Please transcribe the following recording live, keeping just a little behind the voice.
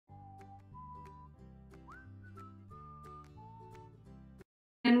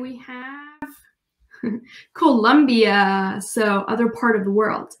Colombia, so other part of the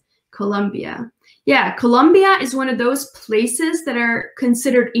world, Colombia. Yeah, Colombia is one of those places that are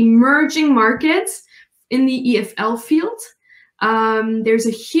considered emerging markets in the EFL field. There's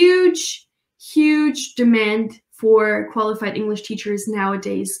a huge demand for qualified English teachers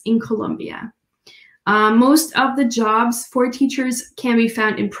nowadays in Colombia. Most of the jobs for teachers can be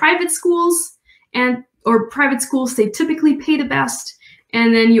found in private schools, or private schools, they typically pay the best.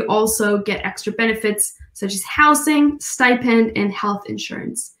 And then you also get extra benefits such as housing, stipend, and health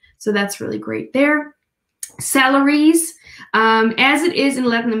insurance. So that's really great there. Salaries, as it is in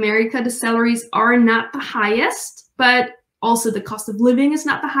Latin America, the salaries are not the highest, but also the cost of living is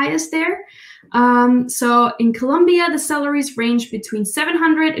not the highest there. So in Colombia, the salaries range between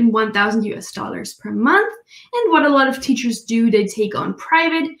 $700 and $1,000 US per month. And what a lot of teachers do, they take on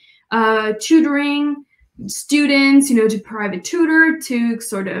private tutoring students, to private tutor to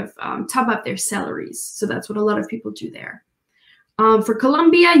sort of top up their salaries. So that's what a lot of people do there. For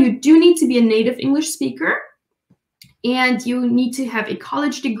Colombia, you do need to be a native English speaker, and you need to have a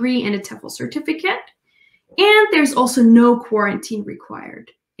college degree and a TEFL certificate. And there's also no quarantine required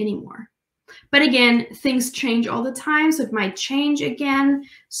anymore. But again, things change all the time, so it might change again.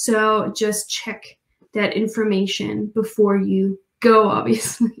 So just check that information before you go,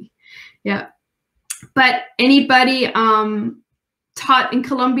 obviously. Yeah. But anybody taught in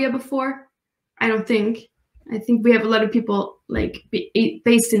Colombia before? I don't think. I think we have a lot of people like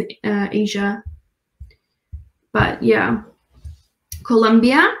based in Asia. But yeah,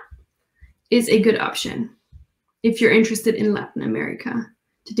 Colombia is a good option if you're interested in Latin America.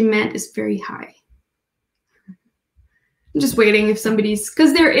 The demand is very high. I'm just waiting if somebody's,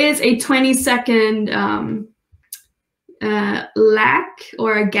 because there is a 20-second lag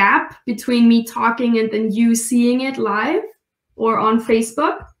or a gap between me talking and then you seeing it live or on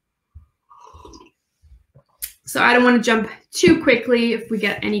Facebook. So I don't want to jump too quickly if we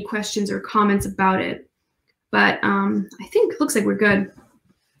get any questions or comments about it. But I think it looks like we're good.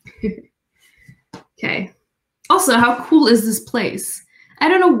 Okay. Also, how cool is this place? I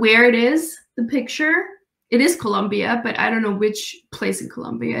don't know where it is, the picture. It is Colombia, but I don't know which place in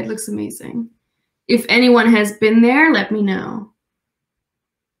Colombia. It looks amazing. If anyone has been there, let me know.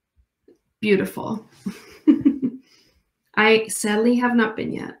 Beautiful. I sadly have not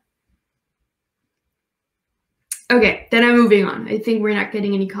been yet. Okay, then I'm moving on. I think we're not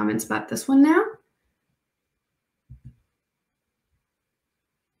getting any comments about this one now.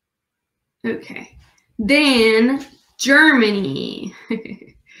 Okay, then Germany.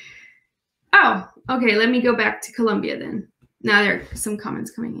 Oh, okay, let me go back to Colombia then. Now there are some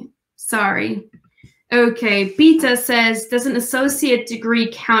comments coming in. Sorry. Okay, Beta says, does an associate degree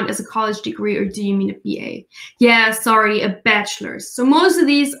count as a college degree, or do you mean a BA? Yeah, sorry, a bachelor's. So most of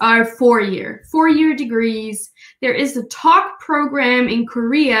these are four-year degrees. There is the talk program in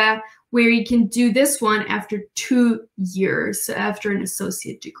Korea where you can do this one after 2 years, so after an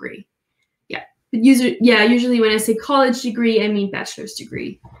associate degree. Yeah, but usually when I say college degree, I mean bachelor's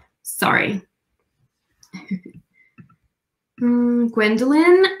degree. Sorry.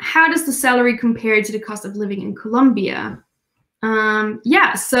 Gwendolyn, how does the salary compare to the cost of living in Colombia?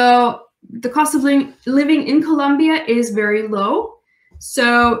 Yeah, so the cost of living in Colombia is very low.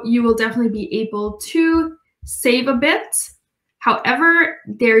 So you will definitely be able to save a bit. However,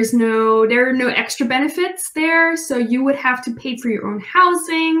 there are no extra benefits there. So you would have to pay for your own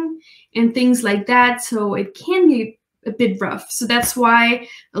housing and things like that. So it can be a bit rough. So that's why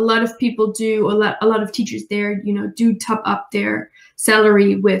a lot of people a lot of teachers there, do top up their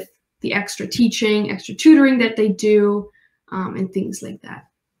salary with the extra teaching, extra tutoring that they do, and things like that.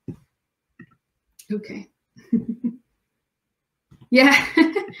 Okay. Yeah.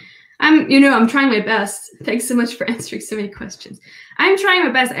 I'm trying my best. Thanks so much for answering so many questions. I'm trying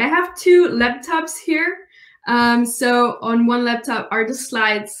my best. I have 2 laptops here. So on one laptop are the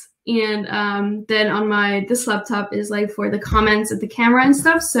slides, and then on this laptop is like for the comments at the camera and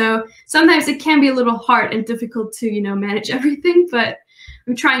stuff. So sometimes it can be a little hard and difficult to, manage everything, but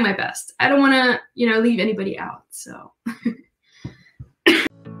I'm trying my best. I don't want to, leave anybody out, so.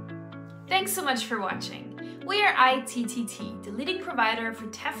 Thanks so much for watching. We are ITTT, the leading provider for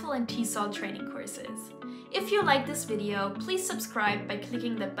TEFL and TESOL training courses. If you like this video, please subscribe by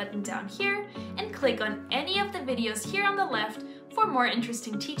clicking the button down here and click on any of the videos here on the left for more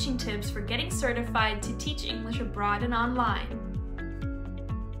interesting teaching tips for getting certified to teach English abroad and online.